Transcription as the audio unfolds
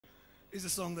It's a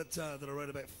song that I wrote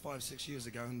about 5-6 years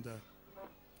ago and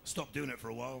stopped doing it for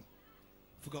a while.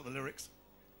 Forgot the lyrics.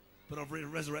 But I've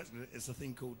resurrected it. It's a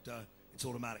thing called It's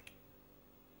Automatic.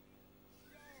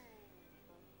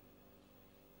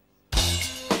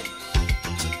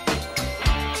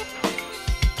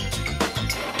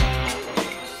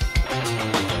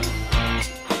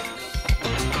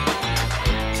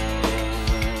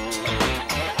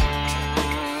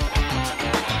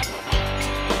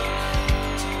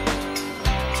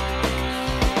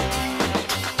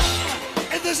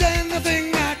 If there's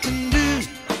anything I can do,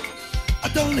 I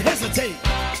don't hesitate,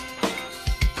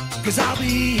 'cause I'll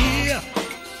be here,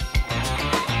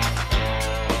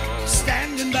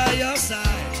 standing by your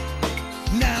side,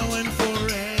 now and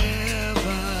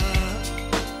forever.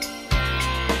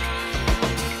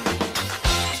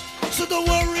 So don't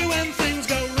worry when things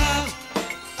go wrong.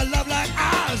 A love like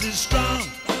ours is strong.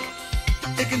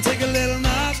 It can take a little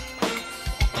knock,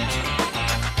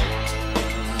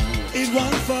 it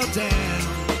won't fall down,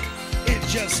 it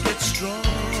just gets stronger.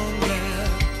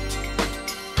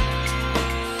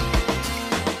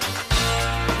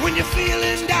 When you're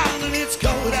feeling down and it's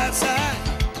cold outside,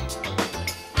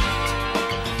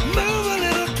 move a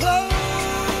little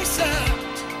closer.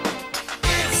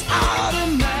 It's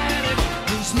automatic,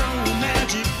 there's no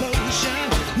magic potion,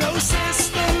 no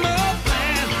system or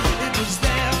plan, it was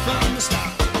there from the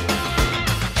start.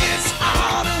 It's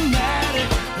automatic,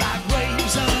 like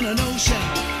waves on an ocean,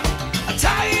 a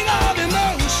tide of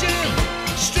emotion,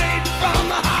 straight from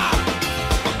the heart.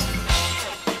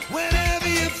 Whenever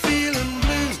you're feeling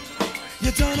blue,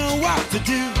 you don't know what to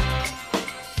do,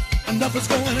 and nothing's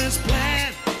going as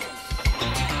planned.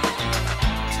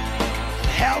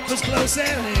 Help us close at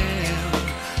hand,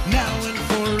 now and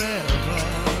forever.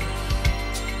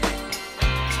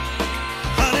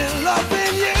 Honey,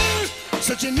 loving you,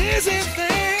 such an easy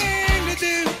thing to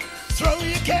do. Throw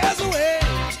your cares away,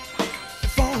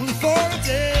 if only for a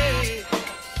day.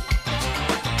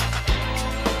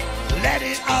 Let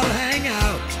it all hang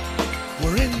out,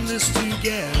 we're in this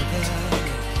together.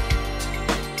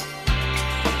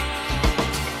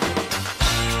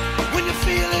 When you're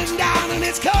feeling down and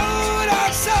it's cold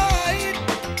outside,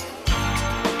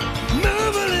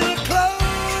 move a little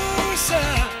closer.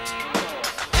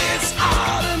 It's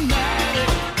automatic,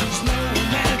 there's no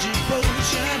magic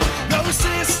potion, no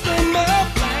system or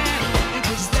plan, it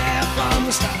was there from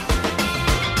the start.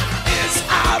 It's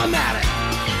automatic,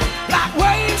 like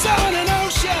waves on an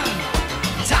ocean,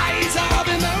 tides of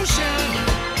emotion,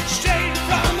 straight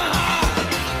from the heart.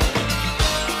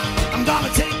 I'm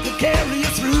gonna take good care of you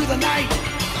through the night.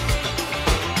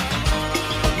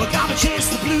 We're gonna chase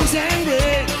the blues and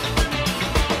red.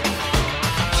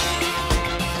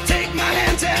 Take my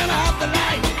hand, turn off the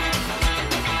light.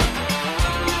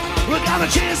 We're gonna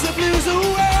chase the blues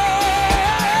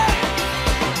away.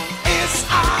 It's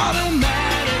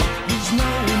automatic, there's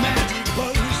no magic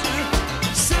potion,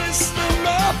 system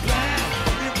or plan,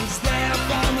 it was there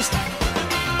from the start.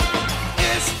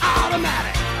 It's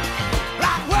automatic,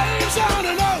 like waves on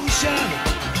an ocean,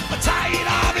 a tide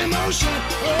of emotion.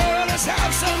 Oh, let's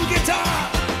have some guitar.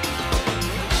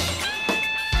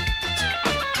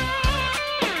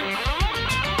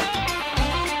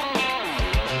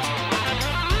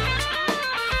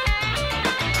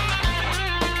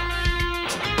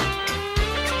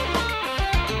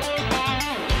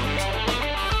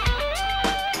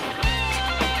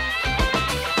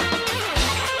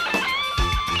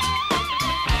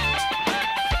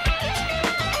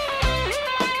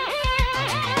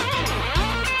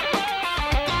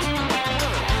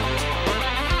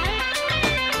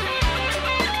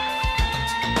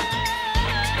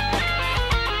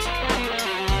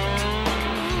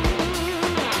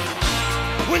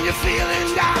 When you're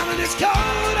feeling down and it's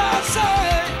cold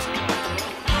outside,